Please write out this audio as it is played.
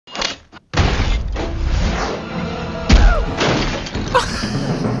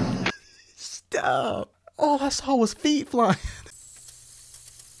Yeah. All I saw was feet flying.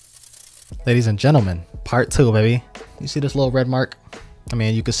 Ladies and gentlemen, part 2, baby. You see this little red mark? I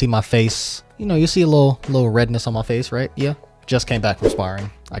mean, you can see my face. You know, you see a little redness on my face, right? Yeah. Just came back from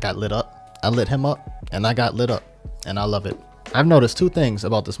sparring. I got lit up. I lit him up, and I got lit up, and I love it. I've noticed 2 things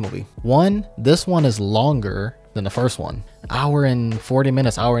about this movie. One, this one is longer than the first one. Hour and 40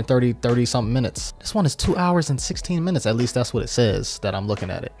 minutes, hour and 30 something minutes. This one is 2 hours and 16 minutes. At least that's what it says that I'm looking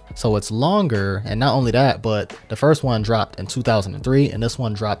at it. So it's longer, and not only that, but the first one dropped in 2003 and this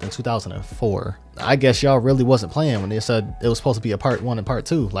one dropped in 2004. I guess y'all really wasn't playing when they said it was supposed to be a part 1 and part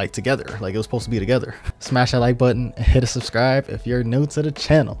 2, like together, like it was supposed to be together. Smash that like button and hit a subscribe if you're new to the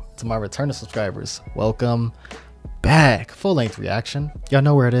channel. To my returning subscribers, welcome back. Full-length reaction. Y'all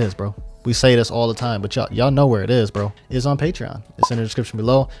know where it is, bro. We say this all the time, but y'all know where it is, bro. It's on Patreon. It's in the description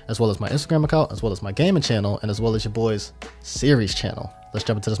below, as well as my Instagram account, as well as my gaming channel, and as well as your boy's series channel. Let's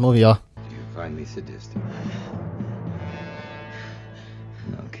jump into this movie, y'all. Do you find me sadistic?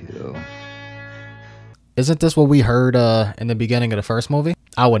 No, kiddo. Isn't this what we heard in the beginning of the first movie?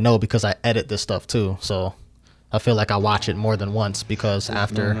 I would know because I edit this stuff too, so I feel like I watch it more than once because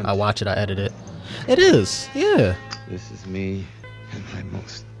after I watch it, I edit it. It is, yeah. This is me and my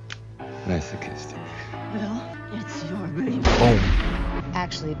most masochistic. Bill, it's your baby. Boom.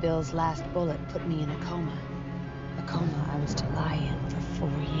 Actually, Bill's last bullet put me in a coma. A coma I was to lie in for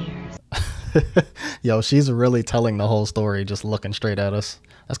 4 years. Yo, she's really telling the whole story, just looking straight at us.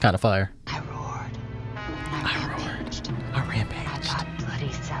 That's kind of fire. I roared. I rampaged. I rampaged. I got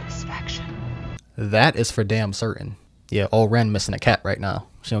bloody satisfaction. That is for damn certain. Yeah, old Ren missing a cat right now.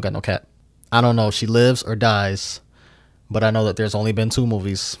 She don't got no cat. I don't know if she lives or dies, but I know that there's only been 2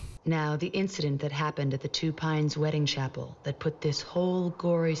 movies. Now, the incident that happened at the Two Pines wedding chapel that put this whole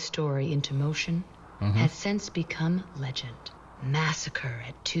gory story into motion has since become legend. Massacre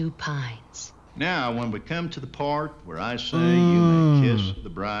at Two Pines. Now, when we come to the part where I say you may kiss the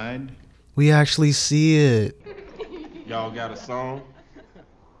bride. We actually see it. Y'all got a song?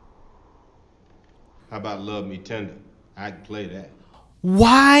 How about Love Me Tender? I can play that.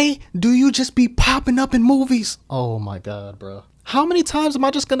 Why do you just be popping up in movies? Oh my God, bro. How many times am I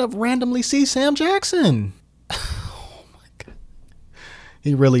just gonna randomly see Sam Jackson? Oh my God.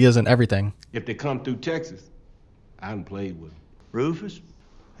 He really is in everything. If they come through Texas, I done played with them. Rufus,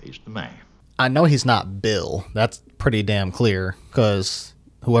 he's the man. I know he's not Bill. That's pretty damn clear, because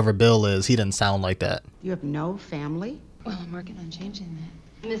whoever Bill is, he didn't sound like that. You have no family? Well, I'm working on changing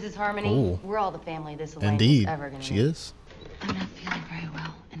that. Mrs. Harmony, Ooh. we're all the family this Elaine Indeed, was ever gonna she meet. is. I'm not feeling very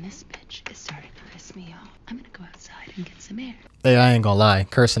well, and this bitch is starting to piss me off. I'm gonna go outside and get some air. Hey, I ain't gonna lie.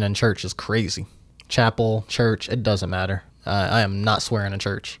 Cursing in church is crazy. Chapel, church, it doesn't matter. I am not swearing in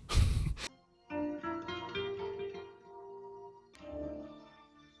church.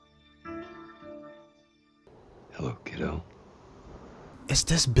 Hello, kiddo. Is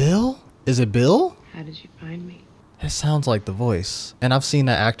this Bill? Is it Bill? How did you find me? It sounds like the voice. And I've seen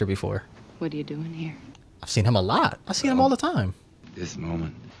that actor before. What are you doing here? I've seen him a lot. I see him all the time. This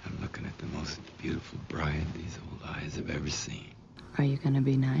moment, I'm looking at the most beautiful bride these old eyes have ever seen. Are you gonna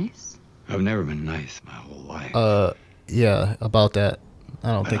be nice? I've never been nice my whole life. Yeah, about that.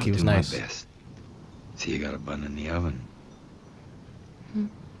 I don't But think I'll he was do my nice. best. See, you got a bun in the oven.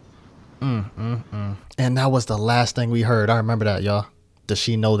 And that was the last thing we heard. I remember that, y'all. Does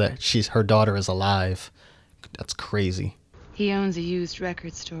she know that her daughter is alive? That's crazy. He owns a used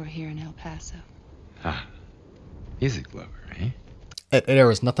record store here in El Paso. Ah, music lover, eh?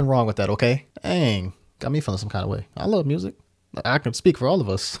 There is nothing wrong with that, okay? Dang, got me feeling some kind of way. I love music. I can speak for all of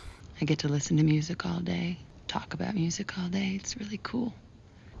us. I get to listen to music all day, talk about music all day. It's really cool.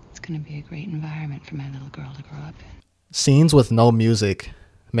 It's gonna be a great environment for my little girl to grow up in. Scenes with no music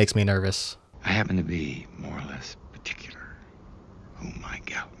makes me nervous. I happen to be more or less particular who my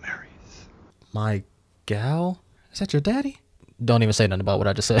gal marries. My gal? Is that your daddy? Don't even say nothing about what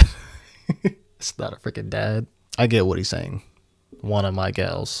I just said. It's not a freaking dad. I get what he's saying. One of my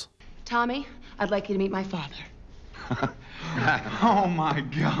gals. Tommy, I'd like you to meet my father. Oh my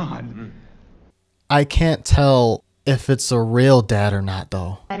God. I can't tell if it's a real dad or not,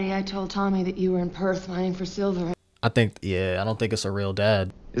 though. Daddy, I told Tommy that you were in Perth mining for silver. I don't think it's a real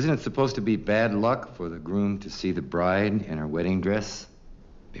dad. Isn't it supposed to be bad luck for the groom to see the bride in her wedding dress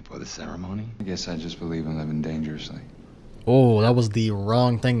before the ceremony? I guess I just believe in living dangerously. Oh, that was the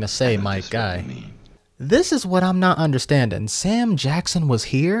wrong thing to say, my That's what I guy. mean. This is what I'm not understanding. Sam Jackson was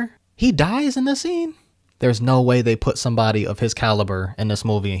here? He dies in this scene? There's no way they put somebody of his caliber in this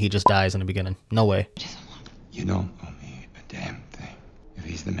movie and he just dies in the beginning. No way. You don't owe me a damn thing. If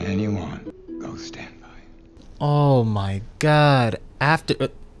he's the man you want, go stand by him. Oh my God. After...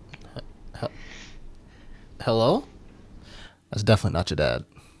 Hello? That's definitely not your dad.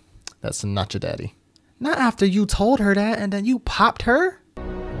 That's not your daddy. Not after you told her that and then you popped her?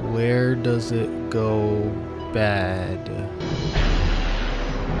 Where does it go bad?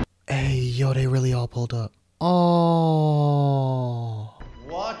 Hey, yo, they really all pulled up. Oh.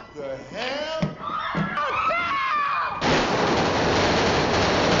 What the hell?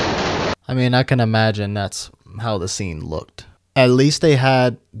 I mean, I can imagine that's how the scene looked. At least they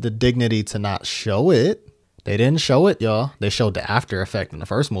had the dignity to not show it. They didn't show it, y'all. They showed the after effect in the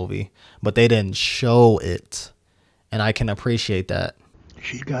first movie, but they didn't show it. And I can appreciate that.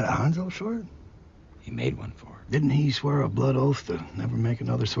 She's got a Hanzo sword? He made one for her. Didn't he swear a blood oath to never make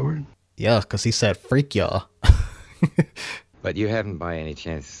another sword? Yeah, because he said, freak y'all. But you haven't by any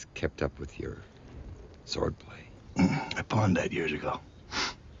chance kept up with your swordplay. I pawned that years ago.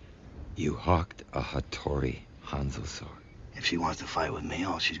 You hawked a Hattori Hanzo sword. If she wants to fight with me,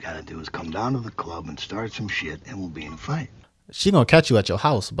 all she's got to do is come down to the club and start some shit, and we'll be in a fight. She gonna catch you at your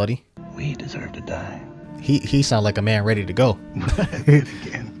house, buddy. We deserve to die. He sound like a man ready to go.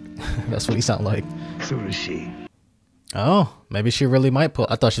 Again. That's what he sound like. So does she. Oh, maybe she really might pull.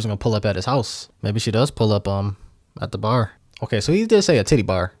 I thought she was gonna pull up at his house. Maybe she does pull up at the bar. Okay, so he did say a titty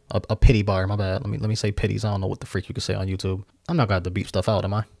bar, a pity bar. My bad. Let me say pitties. I don't know what the freak you could say on YouTube. I'm not gonna have to beep stuff out,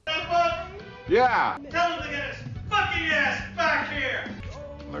 am I? Yeah. Tell him to get his fucking ass back here!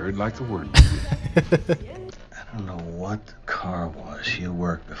 Blurred like the word. I don't know what car was you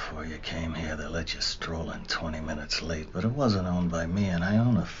worked before you came here that let you stroll in 20 minutes late, but it wasn't owned by me, and I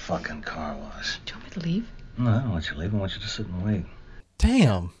own a fucking car wash. Do you want me to leave? No, I don't want you to leave. I want you to sit and wait.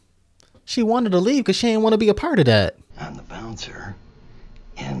 Damn. She wanted to leave because she didn't want to be a part of that. I'm the bouncer,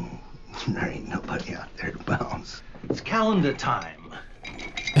 and there ain't nobody out there to bounce. It's calendar time.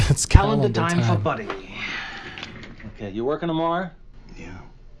 It's Calendar time for Buddy. Okay, you working tomorrow? Yeah.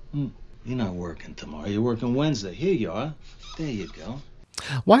 You're not working tomorrow. You're working Wednesday. Here you are. There you go.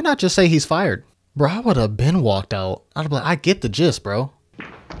 Why not just say he's fired? Bro, I would have been walked out. I'd be like, I get the gist, bro.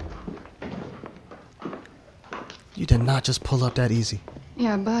 You did not just pull up that easy.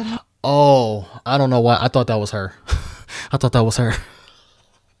 Yeah, bud. Oh, I don't know why. I thought that was her. I thought that was her.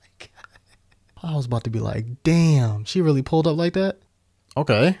 I was about to be like, damn, she really pulled up like that?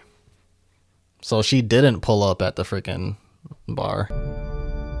 Okay. So she didn't pull up at the freaking bar.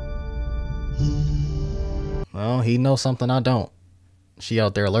 Well, he knows something I don't. She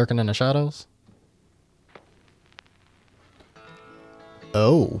out there lurking in the shadows?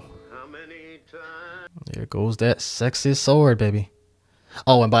 Oh. There goes that sexy sword, baby.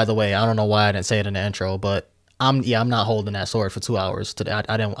 Oh, and by the way, I don't know why I didn't say it in the intro, but I'm not holding that sword for 2 hours today.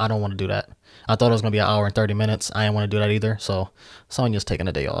 I don't want to do that. I thought it was gonna be an hour and 30 minutes. I didn't want to do that either. So Sonya's taking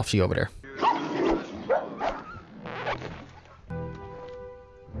a day off. She over there.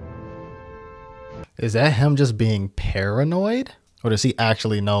 Is that him just being paranoid? Or does he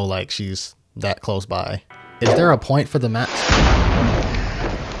actually know like she's that close by? Is there a point for the match?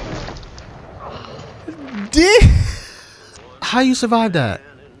 How you survived that?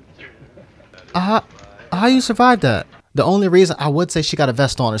 How you survived that? The only reason I would say she got a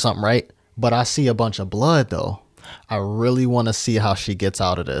vest on or something, right? But I see a bunch of blood though. I really want to see how she gets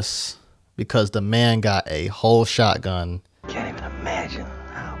out of this. Because the man got a whole shotgun. Can't even imagine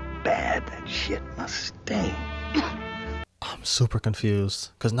how bad that shit must sting. I'm super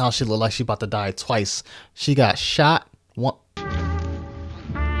confused. Because now she look like she about to die twice. She got shot one.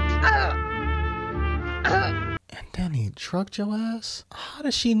 And then he trucked your ass? How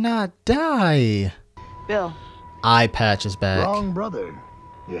did she not die? Bill. Eye patch is back. Wrong brother,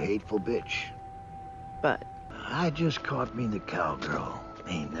 you hateful bitch. But I just caught me the cowgirl.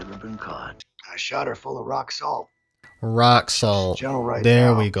 Ain't never been caught. I shot her full of rock salt. Rock salt. Gentle right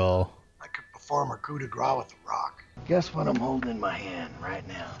There now. we go. I could perform a coup de grace with a rock. Guess what I'm holding in my hand right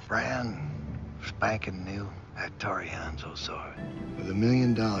now? Brand spanking new Hattori Hanzo sword. With $1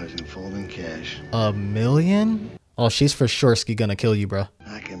 million in folding cash. $1 million? Oh, she's for sure gonna kill you, bro.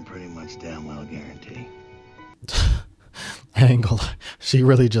 I can pretty much damn well guarantee. I ain't gonna lie. She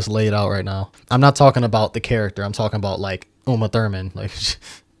really just laid out right now. I'm not talking about the character. I'm talking about like Uma Thurman. Like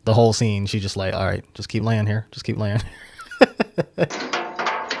the whole scene. She just like, all right, just keep laying here. Just keep laying.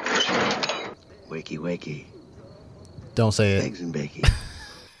 Wakey, wakey. Don't say it. Eggs and bacon.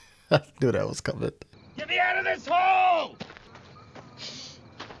 I knew that was coming. Get me out of this hole!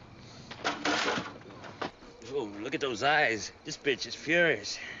 Oh, look at those eyes. This bitch is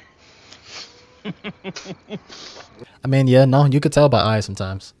furious. I mean, yeah, no, you could tell by eyes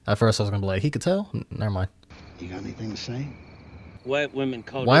sometimes. At first I was gonna be like, he could tell? Never mind. You got anything to say? White women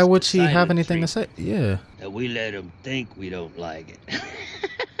call Why this would she have silent anything to say? Yeah. That we let them think we don't like it.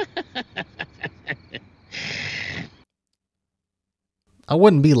 I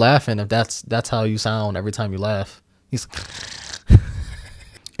wouldn't be laughing if that's how you sound every time you laugh. He's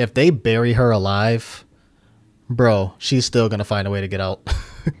if they bury her alive, bro, she's still gonna find a way to get out.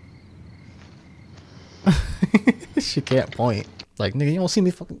 She can't point. Like, nigga, you don't see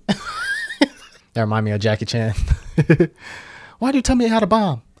me fucking. That remind me of Jackie Chan. Why'd you tell me how to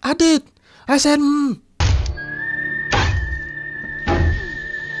bomb? I did. I said,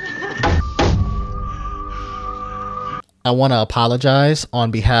 I want to apologize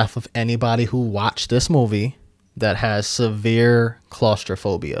on behalf of anybody who watched this movie that has severe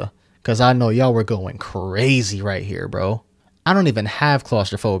claustrophobia. Because I know y'all were going crazy right here, bro. I don't even have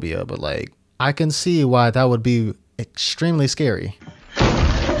claustrophobia, but like, I can see why that would be extremely scary.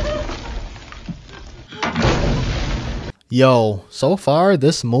 Yo, so far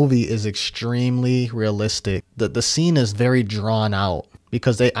this movie is extremely realistic. The scene is very drawn out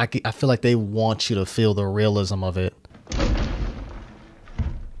because I feel like they want you to feel the realism of it.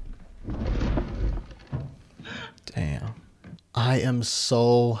 Damn. I am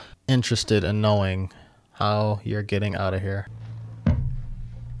so interested in knowing how you're getting out of here.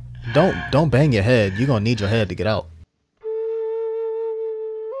 Don't bang your head. You're gonna need your head to get out.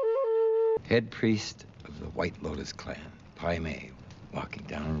 Head priest of the White Lotus clan, Pai Mei, walking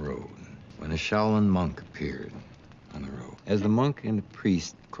down a road when a Shaolin monk appeared on the road. As the monk and the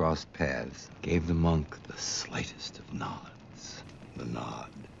priest crossed paths, gave the monk the slightest of nods. The nod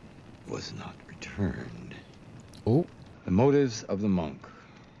was not returned. Ooh. The motives of the monk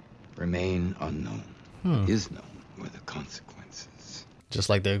remain unknown. Is known were the consequences. Just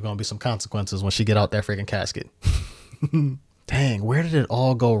like there are gonna be some consequences when she get out that freaking casket. Dang, where did it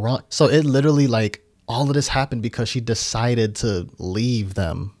all go wrong? So it literally, like, all of this happened because she decided to leave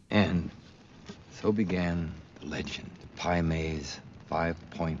them. And so began the legend of Pai Mei's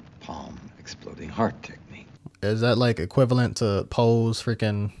 5-point palm exploding heart technique. Is that like equivalent to Poe's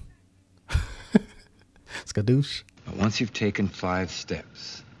freaking skadoosh? But once you've taken 5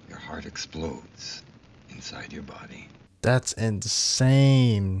 steps, your heart explodes inside your body. That's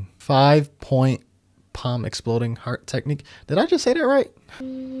insane. 5-point palm exploding heart technique. Did I just say that right?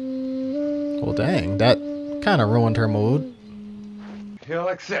 Well, dang, that kind of ruined her mood. He'll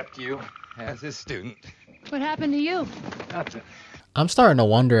accept you as his student. What happened to you? Nothing. I'm starting to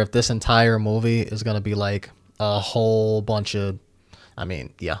wonder if this entire movie is going to be like a whole bunch of, I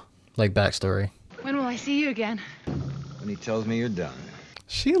mean, yeah, like backstory. When will I see you again? When he tells me you're done.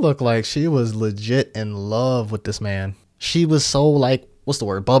 She looked like she was legit in love with this man. She was so, like, what's the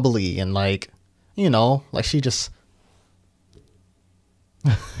word, bubbly and, like, you know, like she just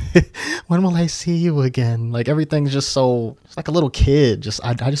when will I see you again? Like everything's just so, it's like a little kid. Just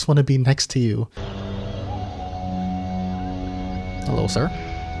I just want to be next to you. Hello, sir.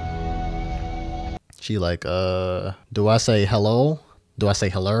 She like, do I say hello? Do I say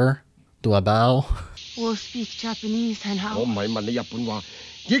hello? Do I bow? We'll speak Japanese and how?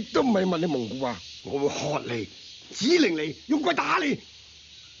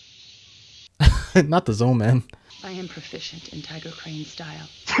 Not the zoom in. I am proficient in Tiger Crane style.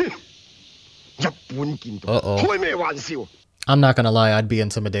 Uh-oh. I'm not gonna lie, I'd be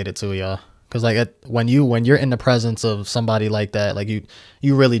intimidated too, y'all. Cause like when you're in the presence of somebody like that, like you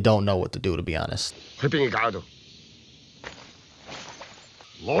really don't know what to do, to be honest. You're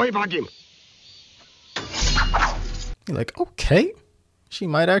like, okay, she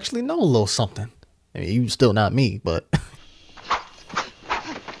might actually know a little something. I mean, you still not me, but.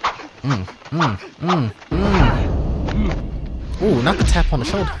 Ooh, not the tap on the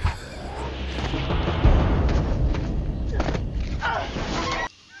shoulder.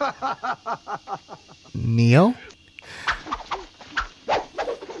 Neo?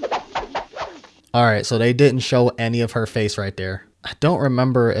 Alright, so they didn't show any of her face right there. I don't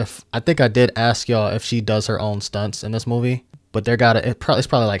remember if, I think I did ask y'all if she does her own stunts in this movie, but it's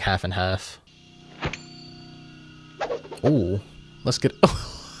probably like half and half. Ooh, let's get,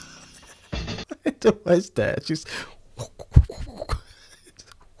 what's that? She's,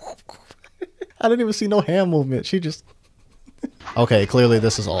 I didn't even see no hand movement. She just, okay, clearly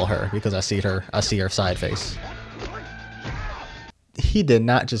this is all her because I see her side face. He did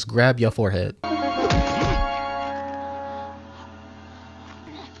not just grab your forehead.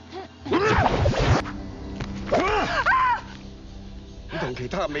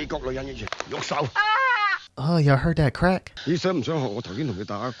 Oh, y'all heard that crack? Yes.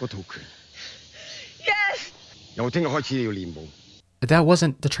 That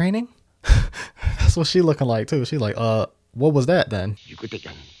wasn't the training? That's what she looking like too. She like, what was that then?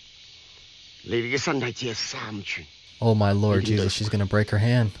 Oh my Lord Jesus, she's gonna break her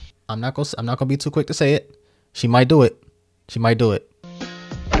hand. I'm not gonna be too quick to say it. She might do it. She might do it.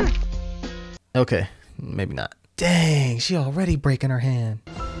 Okay, maybe not. Dang, she already breaking her hand.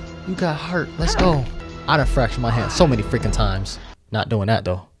 You got hurt. Let's go. I done fractured my hand so many freaking times. Not doing that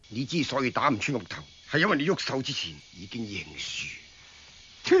though. He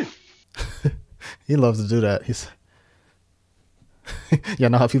loves to do that. He's y'all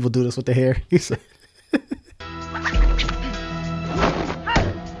know how people do this with their hair? He said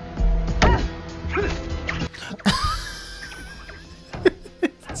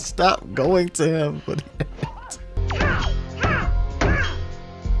stop going to him.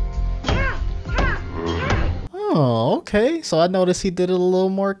 Oh, okay. So I noticed he did it a little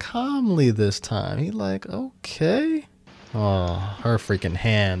more calmly this time. He like, okay. Oh, her freaking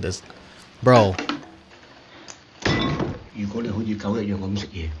hand is... Bro.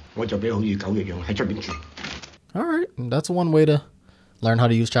 Alright, that's one way to learn how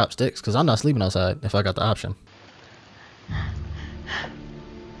to use chopsticks, because I'm not sleeping outside if I got the option.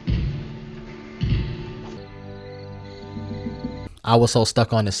 I was so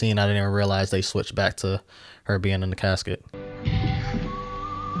stuck on the scene, I didn't even realize they switched back to her being in the casket.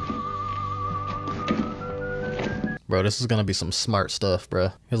 Bro, this is gonna be some smart stuff,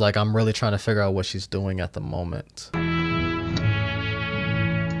 bro. He's like, I'm really trying to figure out what she's doing at the moment.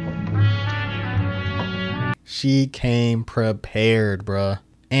 She came prepared, bruh.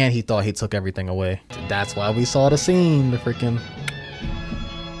 And he thought he took everything away. That's why we saw the scene, the freaking...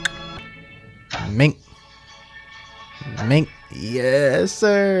 Mink. Mink. Yes,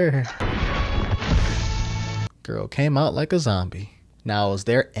 sir. Girl came out like a zombie. Now, is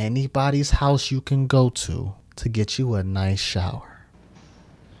there anybody's house you can go to get you a nice shower?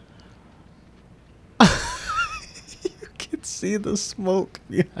 You can see the smoke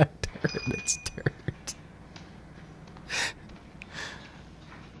behind her and it's dirt.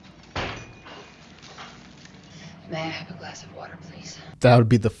 May I have a glass of water, please? That would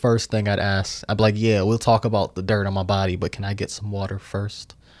be the first thing I'd ask. I'd be like, yeah, we'll talk about the dirt on my body, but can I get some water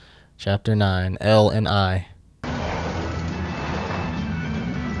first? Chapter 9, L and I.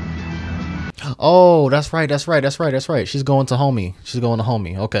 Oh, that's right. She's going to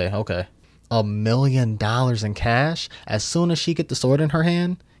homie. Okay. $1 million in cash? As soon as she get the sword in her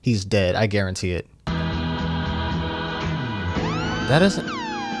hand, he's dead. I guarantee it. That isn't...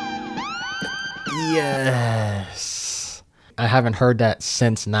 Yes. I haven't heard that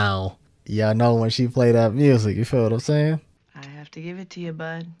since now. Yeah, I know when she played that music. You feel what I'm saying? I have to give it to you,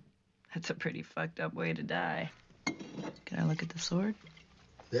 bud. That's a pretty fucked up way to die. Can I look at the sword?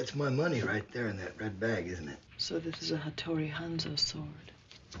 That's my money right there in that red bag, isn't it? So this is a Hattori Hanzo sword.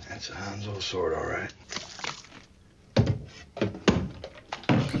 That's a Hanzo sword, all right.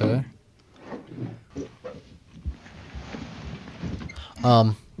 Okay.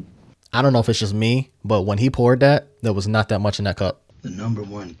 I don't know if it's just me, but when he poured that, there was not that much in that cup. The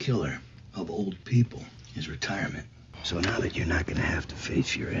 #1 killer of old people is retirement. So now that you're not gonna have to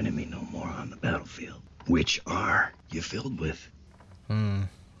face your enemy no more on the battlefield, which are you filled with?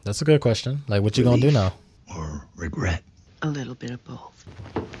 That's a good question. Like, what you gonna do now? Or regret? A little bit of both.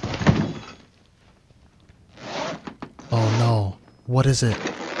 Oh no. What is it?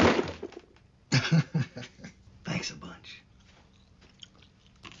 Thanks a bunch.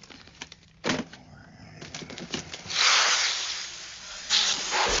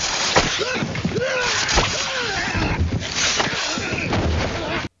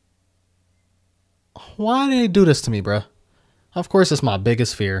 Why did they do this to me, bruh? Of course, it's my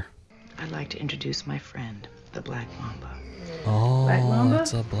biggest fear. I'd like to introduce my friend, the Black Mamba. Oh, Black Mamba?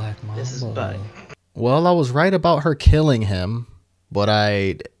 it's a Black Mamba. This is Bud. Well, I was right about her killing him, but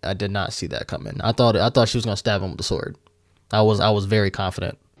I did not see that coming. I thought she was gonna stab him with the sword. I was very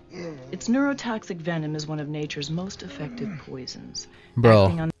confident. Its neurotoxic venom is one of nature's most effective poisons.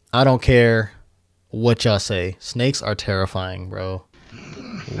 Bro, I don't care what y'all say. Snakes are terrifying, bro.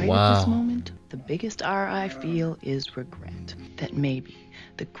 Right at this moment, the biggest R I feel is regret. That maybe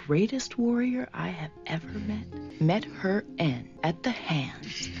the greatest warrior I have ever met her end at the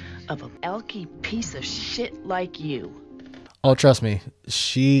hands of an elky piece of shit like you. Oh, trust me,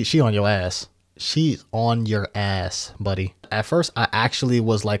 she on your ass. She's on your ass, buddy. At first, I actually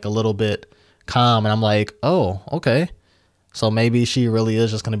was like a little bit calm, and I'm like, oh, okay. So maybe she really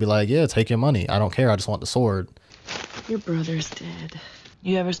is just gonna be like, yeah, take your money. I don't care. I just want the sword. Your brother's dead.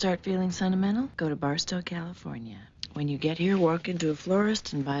 You ever start feeling sentimental? Go to Barstow, California. When you get here, walk into a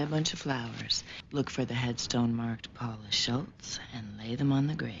florist and buy a bunch of flowers. Look for the headstone marked Paula Schultz and lay them on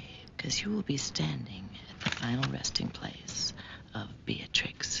the grave, because you will be standing at the final resting place of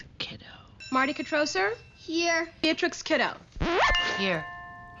Beatrix Kiddo. Marty Cotreau, sir? Here. Beatrix Kiddo. Here.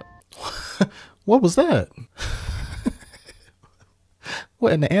 What was that?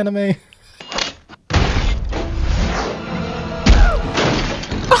 What, in the anime?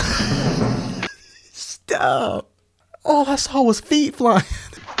 All I saw was feet flying.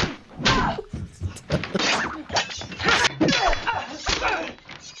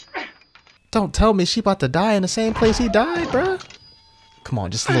 Don't tell me she about to die in the same place he died, bruh. Come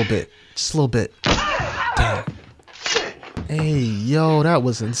on, just a little bit. Just a little bit. Damn. Hey, yo, that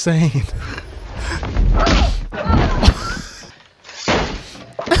was insane.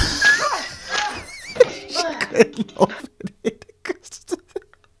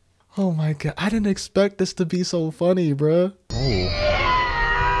 Oh my god, I didn't expect this to be so funny, bruh. Oh.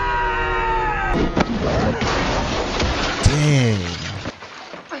 Dang.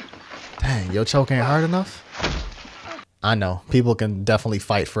 Dang, your choke ain't hard enough? I know, people can definitely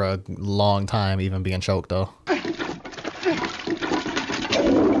fight for a long time even being choked though.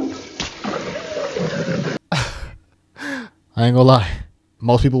 I ain't gonna lie,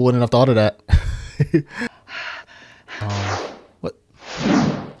 most people wouldn't have thought of that. What?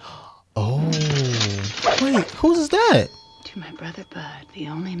 Oh, wait, whose is that? To my brother Bud, the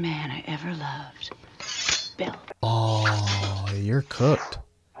only man I ever loved. Bill. Oh, you're cooked.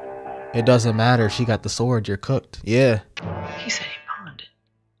 It doesn't matter. She got the sword. You're cooked. Yeah. He said he pawned it.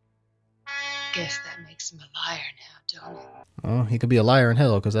 Guess that makes him a liar now, don't it? Oh, he could be a liar in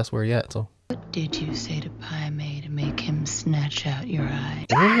hell because that's where he at. So. What did you say to Pai Mei to make him snatch out your eye?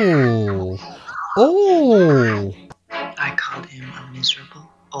 Oh. Oh. I called him a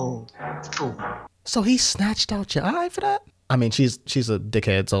miserable old fool. So he snatched out your eye for that? I mean, she's a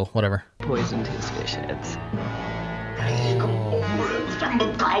dickhead, so whatever. Poisoned his fish heads.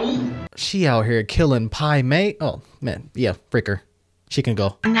 She out here killing Pai Mei. Oh, man. Yeah, freak her. She can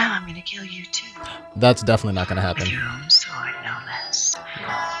go. Now I'm gonna kill you too. That's definitely not gonna happen. With your own sword, no less.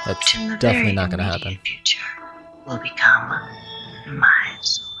 That's definitely not gonna happen. Future will become my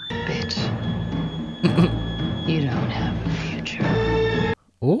sword, bitch. You don't have a future.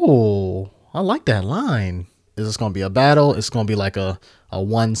 Ooh, I like that line. Is this gonna be a battle? It's gonna be like a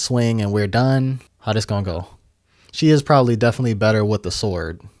one swing and we're done? How this gonna go? She is probably definitely better with the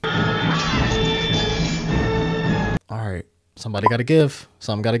sword. Alright, somebody gotta give.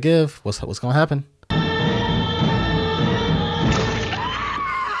 Something gotta give. What's gonna happen?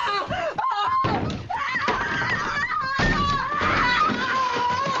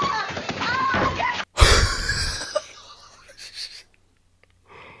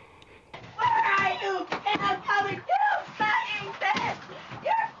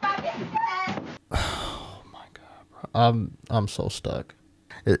 I'm so stuck.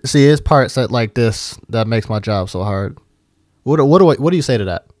 See, it's parts that like this that makes my job so hard. What do you say to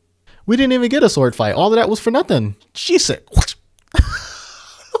that? We didn't even get a sword fight. All of that was for nothing. She said,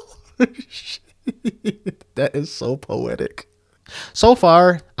 that is so poetic. So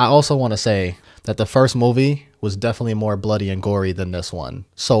far, I also want to say that the first movie was definitely more bloody and gory than this one.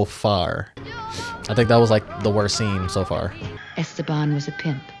 So far, I think that was like the worst scene so far. Esteban was a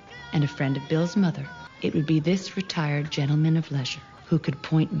pimp and a friend of Bill's mother. It would be this retired gentleman of leisure who could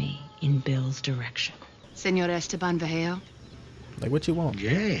point me in Bill's direction. Senor Esteban Vallejo? Like what you want?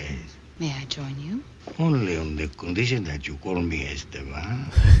 Yes. May I join you? Only on the condition that you call me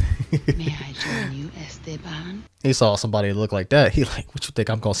Esteban. May I join you, Esteban? He saw somebody look like that. He like, what you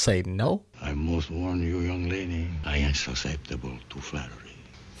think I'm gonna say no? I must warn you, young lady, I am susceptible to flattery.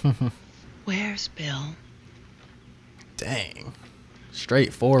 Where's Bill? Dang.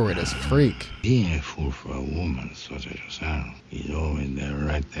 Straightforward as freak. Being a fool for a woman such as yourself is always the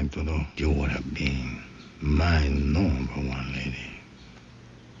right thing to do. You would have been my number one lady.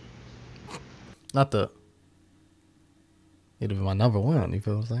 Not the... You'd have been my number one, you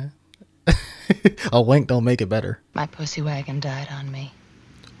feel what I'm saying? A wink don't make it better. My pussy wagon died on me.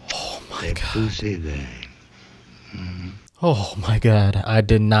 Oh my god. Pussy died. Oh my god. I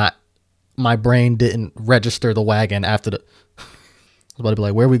did not... My brain didn't register the wagon after the... I was about to be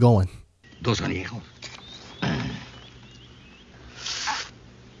like, where are we going? Dos añejos.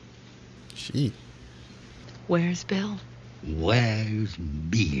 Gee. Where's Bill? Where's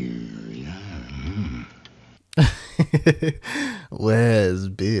Bill? Where's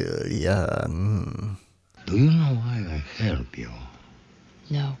Bill? Yeah. Do you know why I help you?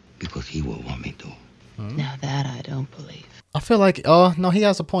 No. Because he will want me to. Now that I don't believe. I feel like, oh, no, he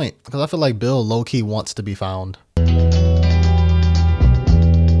has a point. Because I feel like Bill low-key wants to be found.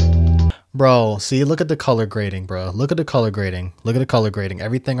 Bro, see, look at the color grading, bro. Look at the color grading. Look at the color grading.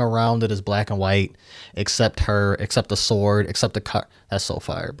 Everything around it is black and white, except her, except the sword, except the cut. That's so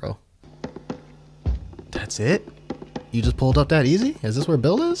fire, bro. That's it? You just pulled up that easy? Is this where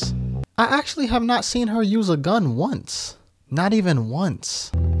Bill is? I actually have not seen her use a gun once. Not even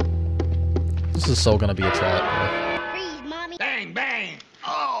once. This is so gonna be a trap, bro. Freeze, mommy. Bang, bang.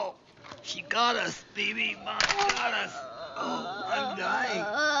 Oh, She got us, baby. Mom got us. Oh, I'm dying.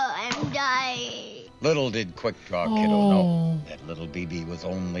 I'm dying. Little did Quick Draw Kiddo know that little BB was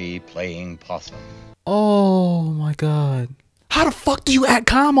only playing possum. Oh my god. How the fuck do you act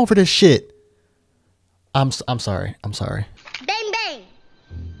calm over this shit? I'm sorry. I'm sorry. Bang, bang.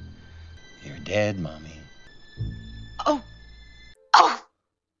 You're dead, Mommy. Oh. Oh.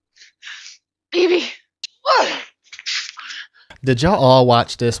 Baby. What? Did y'all all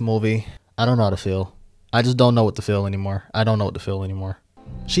watch this movie? I don't know how to feel. I just don't know what to feel anymore. I don't know what to feel anymore.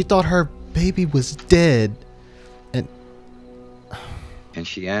 She thought her baby was dead. And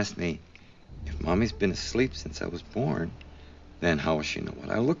she asked me, if Mommy's been asleep since I was born, then how will she know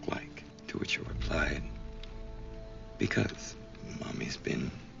what I look like? To which I replied, because Mommy's been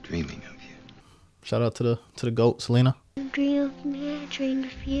dreaming of you. Shout out to the goat, Selena. You dream of me, I dream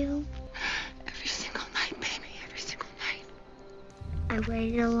of you. Every single night, baby. Every single night. I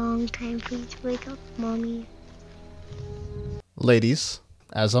waited a long time for you to wake up, Mommy. Ladies,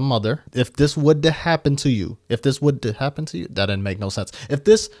 as a mother, if this would to happen to you, that didn't make no sense. If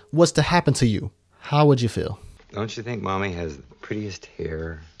this was to happen to you, how would you feel? Don't you think Mommy has the prettiest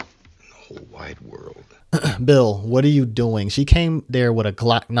hair in the whole wide world? Bill, what are you doing? She came there with a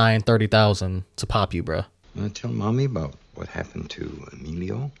Glock 9 30,000 to pop you, bruh. Want to tell Mommy about what happened to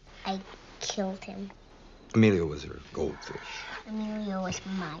Emilio? I killed him. Emilio was her goldfish. Emilio was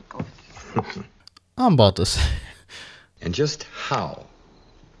my goldfish. I'm about to say. And just how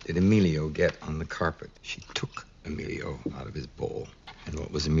did Emilio get on the carpet? She took Emilio out of his bowl. And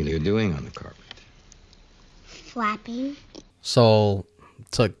what was Emilio doing on the carpet? Flapping. So,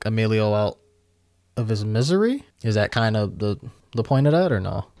 took Emilio out of his misery? Is that kind of the point of that, or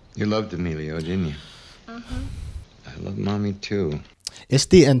no? You loved Emilio, didn't you? Uh-huh. I love Mommy too. It's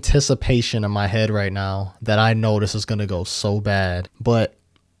the anticipation in my head right now that I know this is going to go so bad. But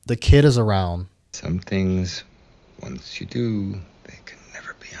the kid is around. Some things, once you do, they can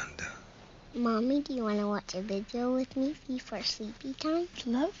never be undone. Mommy, do you want to watch a video with me before sleepy time? I'd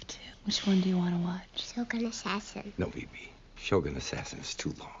love to. Which one do you want to watch? Shogun Assassin. No, BB. Shogun Assassin is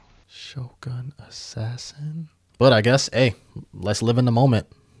too long. Shogun Assassin? But I guess, hey, let's live in the moment.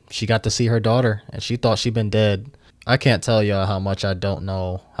 She got to see her daughter, and she thought she'd been dead. I can't tell y'all how much I don't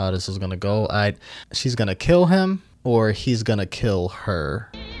know how this is going to go. She's going to kill him, or he's going to kill her.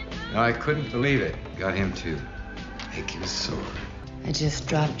 No, I couldn't believe it. Got him to make you a sword. I just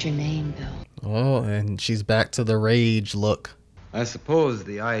dropped your name, Bill. Oh, and she's back to the rage look. I suppose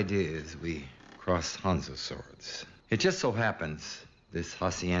the idea is we cross Hanzo swords. It just so happens this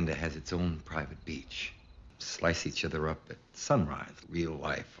hacienda has its own private beach. Slice each other up at sunrise. Real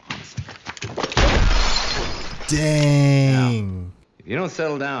life, honestly. Dang. Now, if you don't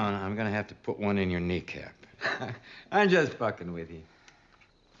settle down, I'm gonna have to put one in your kneecap. I'm just fucking with you.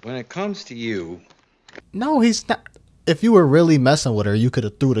 When it comes to you... No, he's not. If you were really messing with her, you could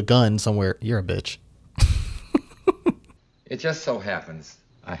have threw the gun somewhere. You're a bitch. It just so happens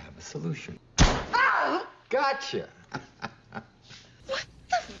I have a solution. Gotcha. What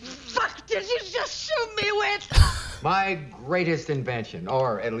the fuck did you just shoot me with? My greatest invention,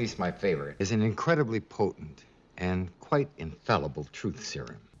 or at least my favorite, is an incredibly potent and quite infallible truth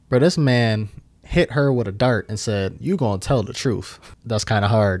serum. Bro, this man hit her with a dart and said, "You gonna tell the truth." That's kind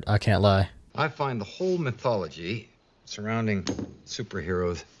of hard. I can't lie. I find the whole mythology surrounding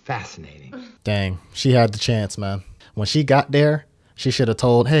superheroes fascinating. Dang, she had the chance, man. When she got there, she should have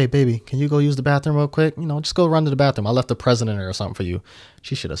told, "Hey, baby, can you go use the bathroom real quick? You know, just go run to the bathroom. I left the president or something for you."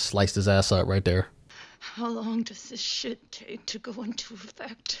 She should have sliced his ass up right there. How long does this shit take to go into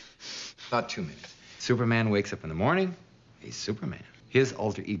effect? About 2 minutes. Superman wakes up in the morning. He's Superman. His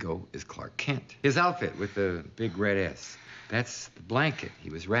alter ego is Clark Kent. His outfit with the big red S. That's the blanket he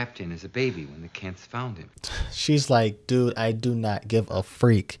was wrapped in as a baby when the Kents found him. She's like, "Dude, I do not give a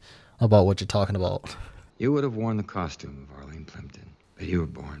freak about what you're talking about." You would have worn the costume of Arlene Plimpton, but you were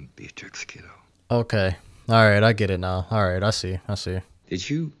born Beatrix Kiddo. Okay. All right, I get it now. All right, I see. Did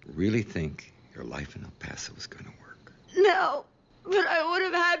you really think your life in El Paso was going to work? No, but I would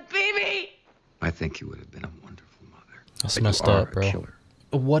have had baby. I think you would have been a wonderful mother. That's But messed you are up, a bro. killer.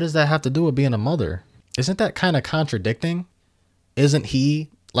 What does that have to do with being a mother? Isn't that kind of contradicting? Isn't he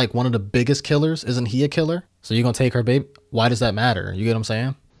like one of the biggest killers? Isn't he a killer? So you're going to take her baby? Why does that matter? You get what I'm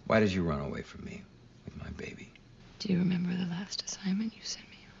saying? Why did you run away from me with my baby? Do you remember the last assignment you sent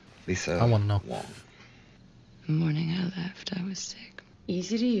me on? Lisa, I want to know. Wong. The morning I left, I was sick.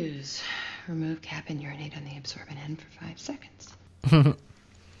 Easy to use. Remove cap and urinate on the absorbent end for 5 seconds.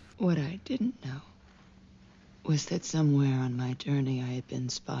 What I didn't know was that somewhere on my journey I had been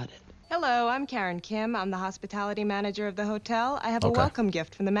spotted. Hello, I'm Karen Kim. I'm the hospitality manager of the hotel. I have a Okay. welcome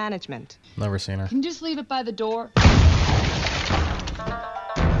gift from the management. Never seen her. Can you just leave it by the door?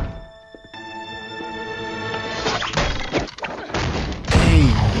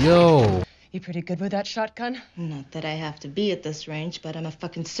 Hey, yo. You pretty good with that shotgun? Not that I have to be at this range, but I'm a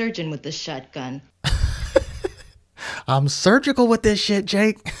fucking surgeon with this shotgun. I'm surgical with this shit,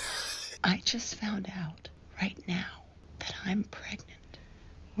 Jake. I just found out right now that I'm pregnant.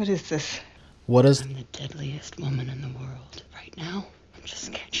 What is this? What is... I'm the deadliest woman in the world. Right now, I'm just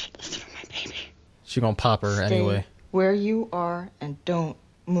scared shitless for my baby. She gonna pop her Stay anyway. where you are and don't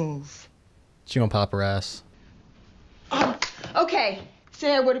move. She gonna pop her ass. Okay,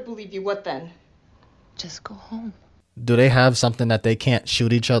 say I would have believed you. What then? Just go home. Do they have something that they can't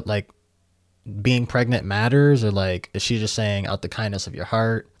shoot each other? Like, being pregnant matters? Or like, is she just saying out the kindness of your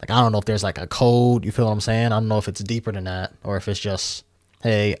heart? Like, I don't know if there's like a code. You feel what I'm saying? I don't know if it's deeper than that. Or if it's just,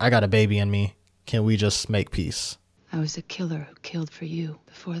 hey, I got a baby in me. Can we just make peace? I was a killer who killed for you.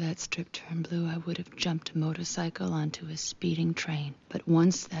 Before that strip turned blue, I would have jumped a motorcycle onto a speeding train. But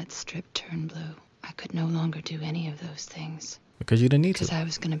once that strip turned blue, I could no longer do any of those things. Because you didn't need Because to. I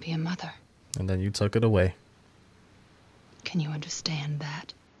was going to be a mother. And then you took it away. Can you understand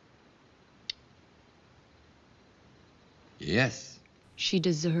that? Yes. She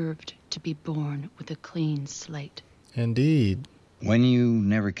deserved to be born with a clean slate. Indeed. When you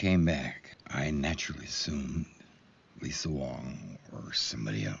never came back, I naturally assumed Lisa Wong or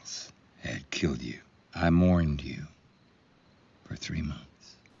somebody else had killed you. I mourned you for 3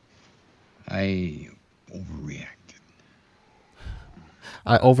 months. I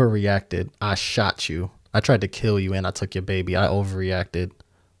overreacted. I shot you. I tried to kill you and I took your baby. I overreacted.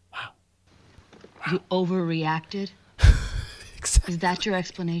 You overreacted? Is that your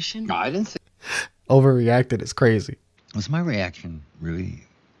explanation? No, I didn't say. Overreacted is crazy. Was my reaction really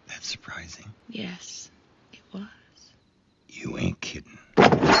that surprising? Yes, it was. You ain't kidding.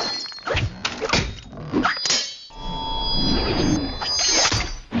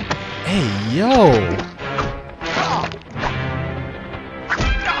 Hey, yo.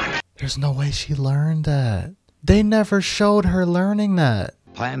 There's no way she learned that. They never showed her learning that.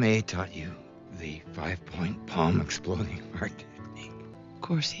 Plan A taught you the 5-point palm exploding heart technique. Of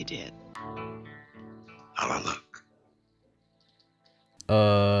course he did. How I look?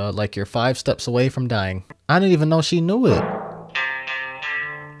 Like you're 5 steps away from dying. I didn't even know she knew it.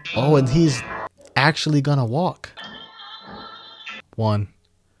 Oh, and he's actually gonna walk. 1,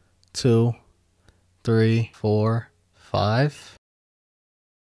 2, 3, 4, 5.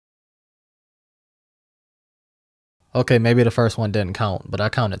 Okay, maybe the first one didn't count, but I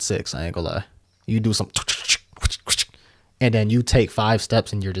counted 6. I ain't gonna lie. You do some, and then you take 5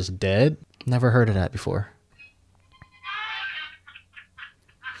 steps and you're just dead. Never heard of that before.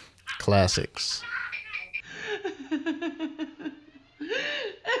 Classics.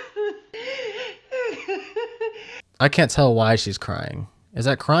 I can't tell why she's crying. Is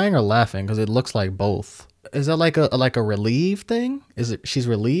that crying or laughing? Because it looks like both. Is that like a relieved thing? Is it she's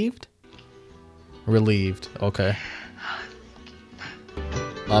relieved? Relieved. Okay.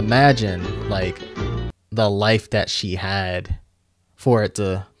 Imagine like the life that she had for it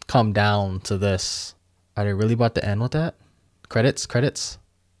to come down to this. Are they really about to end with that? Credits.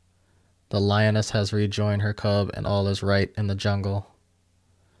 The lioness has rejoined her cub and all is right in the jungle.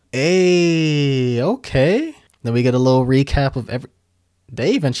 Hey, okay. Then we get a little recap of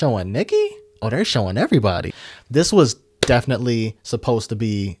they even showing Nikki? Oh, they're showing everybody. This was definitely supposed to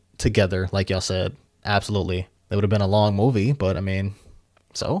be together, like y'all said. Absolutely. It would have been a long movie, but I mean,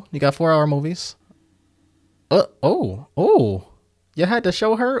 so you got 4-hour movies. Oh. You had to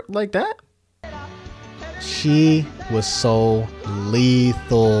show her like that? She was so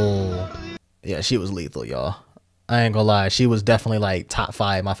lethal. Yeah, she was lethal, y'all. I ain't gonna lie. She was definitely like top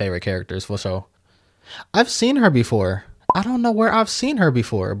 5 my favorite characters for sure. I've seen her before. I don't know where I've seen her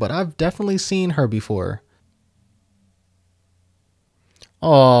before, but I've definitely seen her before.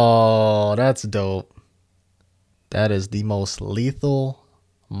 Oh, that's dope. That is the most lethal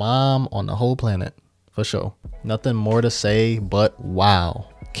mom on the whole planet, for sure. Nothing more to say but wow.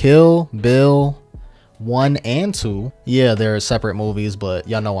 Kill Bill 1 and 2. Yeah, they're separate movies, but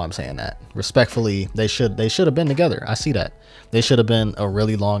y'all know why I'm saying that. Respectfully, they should have been together. I see that. They should have been a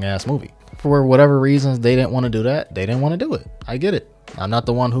really long ass movie. For whatever reasons they didn't want to do that, they didn't want to do it. I get it. I'm not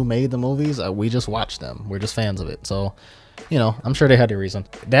the one who made the movies. We just watched them. We're just fans of it. So, you know, I'm sure they had their reason.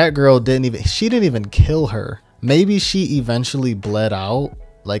 That girl didn't even kill her. Maybe she eventually bled out.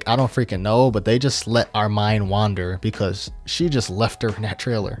 Like, I don't freaking know, but they just let our mind wander because she just left her in that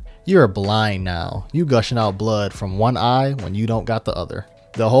trailer. You're blind now. You gushing out blood from one eye when you don't got the other.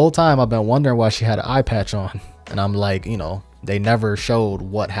 The whole time I've been wondering why she had an eye patch on. And I'm like, you know, they never showed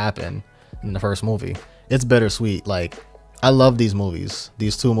what happened in the first movie. It's bittersweet. Like, I love these movies.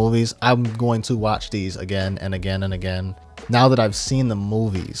 These two movies. I'm going to watch these again and again and again. Now that I've seen the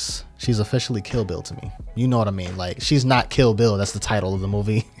movies, she's officially Kill Bill to me. You know what I mean? Like, she's not Kill Bill. That's the title of the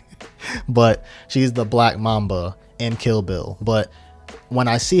movie. But she's the Black Mamba in Kill Bill. But when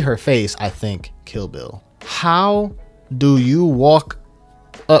I see her face, I think Kill Bill. How do you walk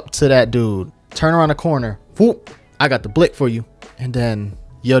up to that dude, turn around the corner, whoop, I got the blick for you, and then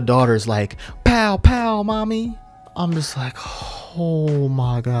your daughter's like, pow, pow, mommy? I'm just like, oh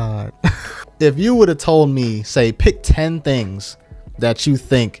my God. If you would have told me, say, pick 10 things that you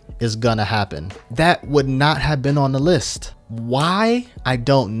think is gonna happen, that would not have been on the list. Why? I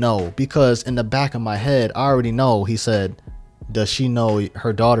don't know. Because in the back of my head, I already know he said, does she know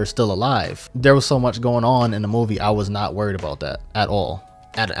her daughter's still alive? There was so much going on in the movie, I was not worried about that at all.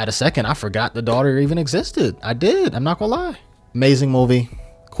 At a second, I forgot the daughter even existed. I did. I'm not gonna lie. Amazing movie.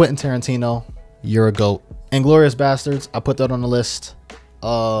 Quentin Tarantino, you're a GOAT. Inglourious Bastards, I put that on the list.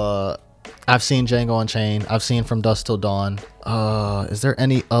 I've seen Django Unchained. I've seen From Dusk Till Dawn. Is there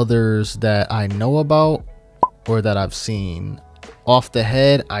any others that I know about or that I've seen? Off the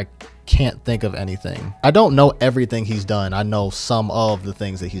head, I can't think of anything. I don't know everything he's done. I know some of the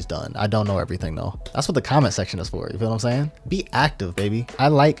things that he's done. I don't know everything though. That's what the comment section is for. You feel what I'm saying? Be active, baby. I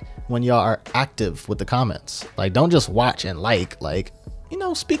like when y'all are active with the comments. Like, don't just watch and like, you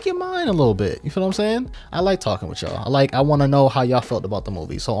know, speak your mind a little bit. You feel what I'm saying? I like talking with y'all. I want to know how y'all felt about the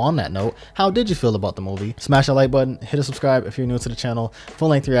movie. So on that note, how did you feel about the movie? Smash that like button, hit a subscribe if you're new to the channel. Full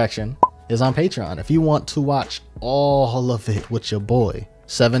length reaction is on Patreon. If you want to watch all of it with your boy,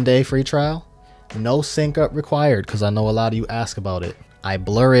 7-day free trial, no sync up required, because I know a lot of you ask about it. I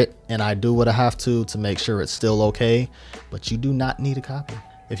blur it and I do what I have to make sure it's still okay, but you do not need a copy.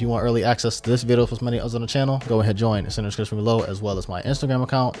 If you want early access to this video plus many others on the channel, go ahead, join. It's in the description below, as well as my Instagram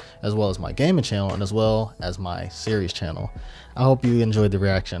account, as well as my gaming channel, and as well as my series channel. I hope you enjoyed the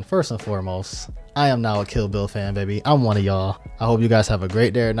reaction. First and foremost, I am now a Kill Bill fan, baby. I'm one of y'all. I hope you guys have a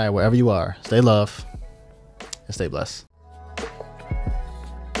great day or night wherever you are. Stay love and stay blessed.